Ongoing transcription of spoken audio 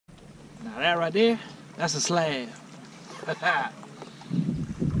Now that right there, that's a slab.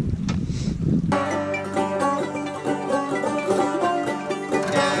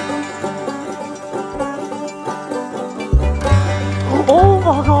 Oh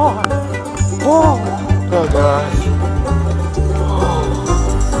my God! Oh gosh!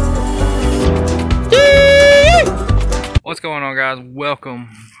 What's going on, guys? Welcome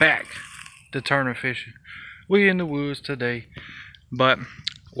back to Turner Fishing. We in the woods today, but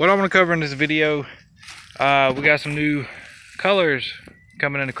what I want to cover in this video, we got some new colors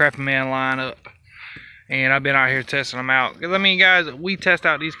coming in the Crappieman lineup, and I've been out here testing them out. Because I mean, guys, we test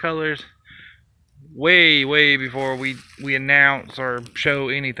out these colors way before we announce or show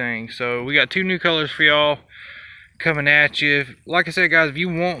anything. So we got two new colors for y'all coming at you. Like I said, guys, if you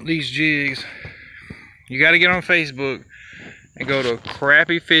want these jigs, you got to get on Facebook and go to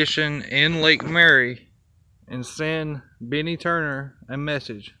Crappie Fishing in Lake Mary and send Benny Turner a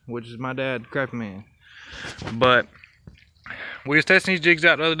message, which is my dad, Crappieman. But we was testing these jigs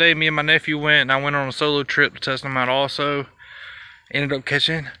out the other day. Me and my nephew went, and I went on a solo trip to test them out also. Ended up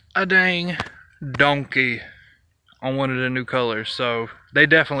catching a dang donkey on one of the new colors. So they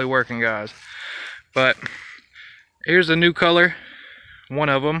definitely working, guys. But here's the new color, one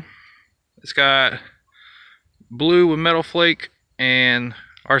of them. It's got blue with metal flake and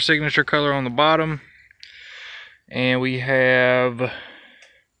our signature color on the bottom, and we have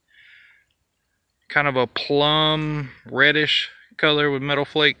kind of a plum reddish color with metal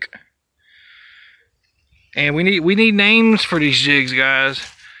flake. And we need names for these jigs, guys,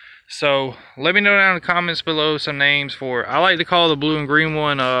 so let me know down in the comments below some names for. I like to call the blue and green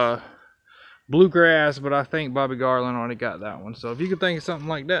one bluegrass, but I think Bobby Garland already got that one. So if you can think of something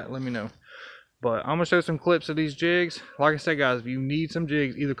like that, let me know. But I'm going to show some clips of these jigs. Like I said, guys, if you need some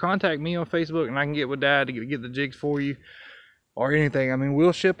jigs, either contact me on Facebook and I can get with Dad to get the jigs for you, or anything. I mean,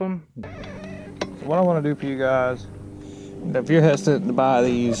 we'll ship them. So what I want to do for you guys, if you're hesitant to buy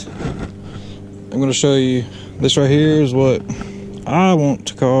these, I'm going to show you. This right here is what I want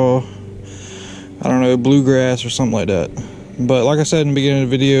to call, I don't know, bluegrass or something like that. But like I said in the beginning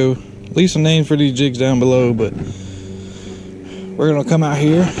of the video, leave some names for these jigs down below. But we're going to come out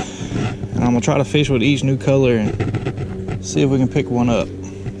here, and I'm gonna try to fish with each new color and see if we can pick one up.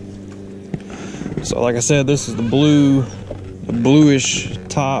 So like I said, this is the bluish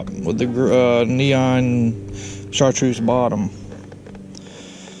top with the neon chartreuse bottom.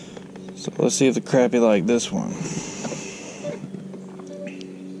 So let's see if the crappie like this one.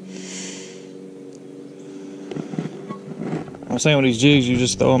 I'm saying with these jigs, you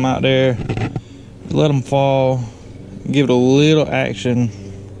just throw them out there, let them fall, give it a little action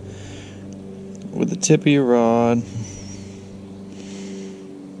with the tip of your rod,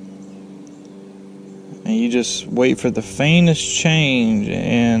 and you just wait for the faintest change,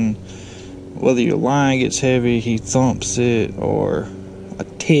 and whether your line gets heavy, he thumps it, or a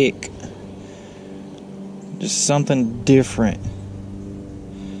tick, just something different.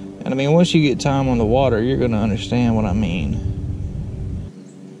 And I mean, once you get time on the water, you're gonna understand what I mean.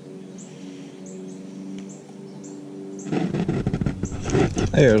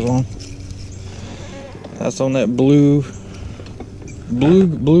 There's one. That's on that bluish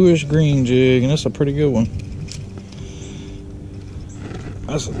green jig, and that's a pretty good one.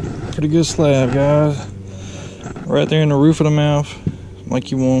 That's a pretty good slab, guys. Right there in the roof of the mouth,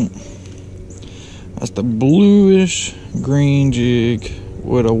 like you want. That's the bluish green jig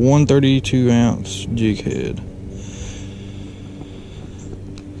with a 132 ounce jig head.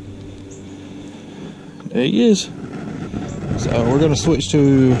 There he is. So we're gonna switch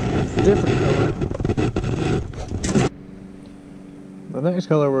to a different color. The next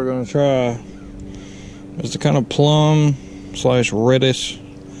color we're going to try is the kind of plum / reddish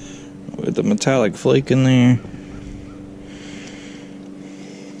with the metallic flake in there.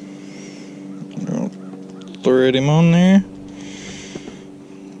 I'll thread him on there.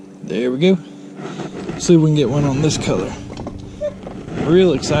 There we go. Let's see if we can get one on this color.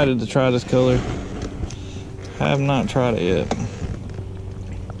 Real excited to try this color. Have not tried it yet.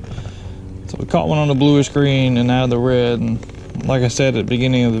 So we caught one on the bluish green and now the red, and like I said at the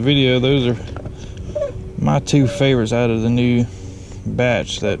beginning of the video, those are my two favorites out of the new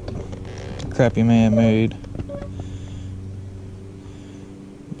batch that Crappieman made.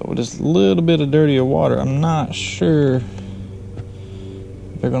 But with just a little bit of dirtier water, I'm not sure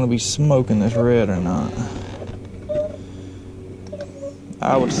they're going to be smoking this red or not.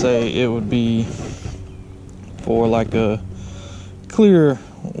 I would say it would be for like a clear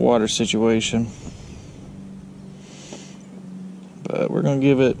water situation. But we're going to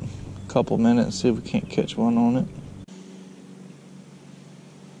give it a couple minutes, see if we can't catch one on it.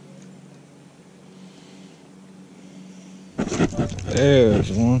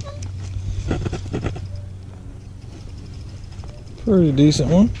 There's one. Pretty decent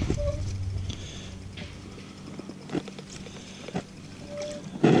one.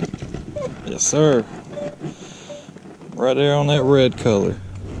 Yes, sir. Right there on that red color.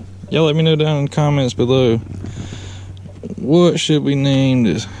 Y'all let me know down in the comments below. What should we name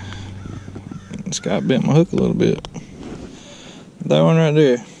this? Scott bent my hook a little bit. That one right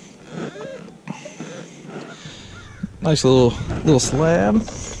there. Nice little slab.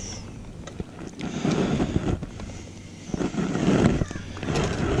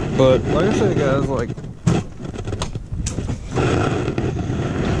 But like I said, guys, like,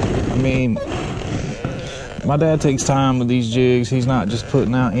 I mean, my dad takes time with these jigs. He's not just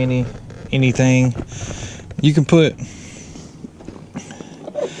putting out anything. You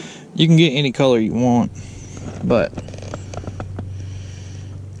can get any color you want, but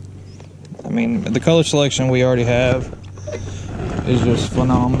I mean, the color selection we already have is just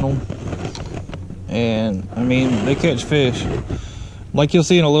phenomenal. And I mean, they catch fish. Like you'll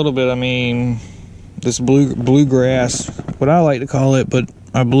see in a little bit, I mean, this bluegrass, what I like to call it, but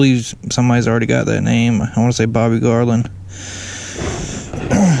I believe somebody's already got that name. I want to say Bobby Garland.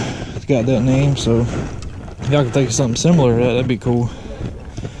 It's got that name, so if y'all can think of something similar to that, that'd be cool.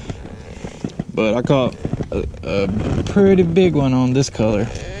 But I caught a pretty big one on this color,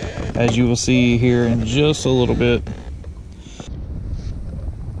 as you will see here in just a little bit.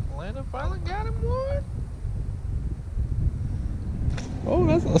 Landon finally got him one. Oh,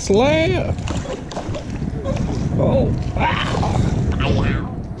 that's a slab. Oh, wow.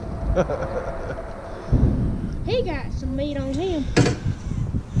 He got some meat on him.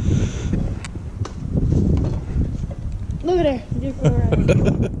 Look at there. Just right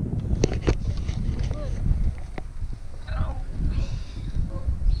there.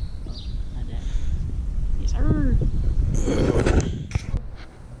 Yes, sir.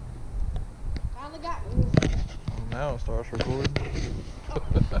 Finally got one. Now it starts recording.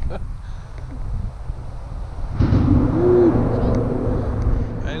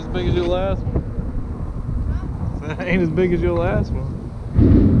 Ain't as big as your last one. Ain't as big as your last one.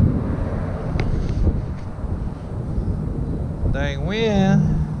 Dang wind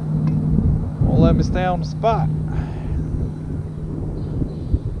won't let me stay on the spot.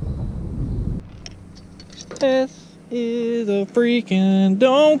 This is a freaking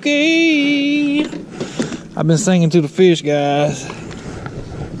donkey. I've been singing to the fish, guys.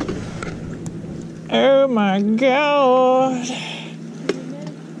 Oh my God.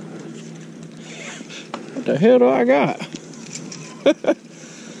 What the hell do I got?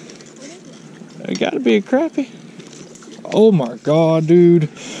 It gotta be a crappie. Oh my God, dude.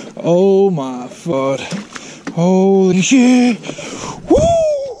 Oh my FUD. Holy shit. Woo!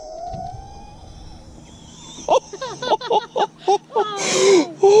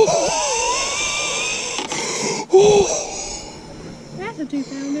 That's a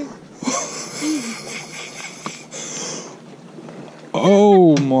 2-pounder.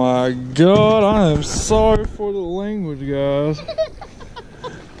 Oh my God, I am sorry for the language, guys.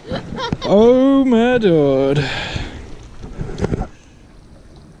 Oh my God.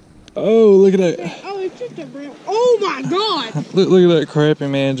 Oh, look at that. Oh, it's just a brown. Oh my God. Look at that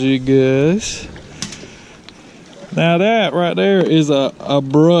Crappieman jig, guys. Now that right there is a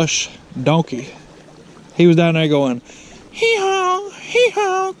brush donkey. He was down there going, hee honk, hee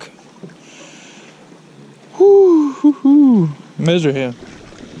honk. Whoo, hoo, hoo. Measure him.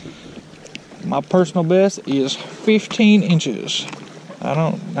 My personal best is 15 inches. I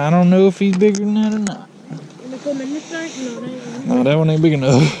don't know if he's bigger than that or not. No, that one ain't big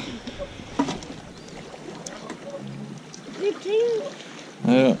enough. 15?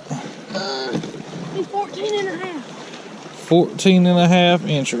 Yeah. He's 14 and a half. 14 and a half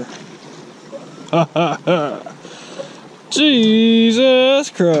incher. Ha ha ha.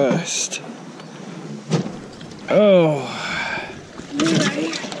 Jesus Christ. Oh.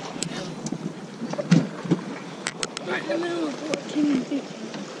 Right in the middle of 14 and 15.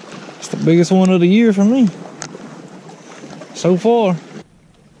 It's the biggest one of the year for me. So far.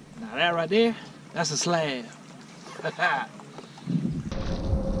 Now that right there, that's a slab.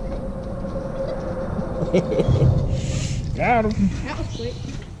 Got him. That was quick.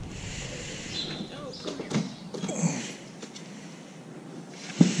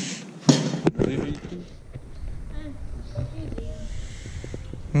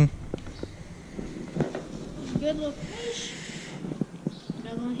 Good little fish.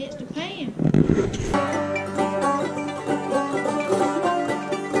 Another one hits the pan.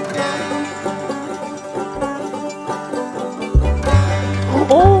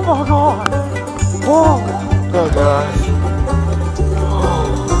 Oh my God. Whoa. Oh, guys.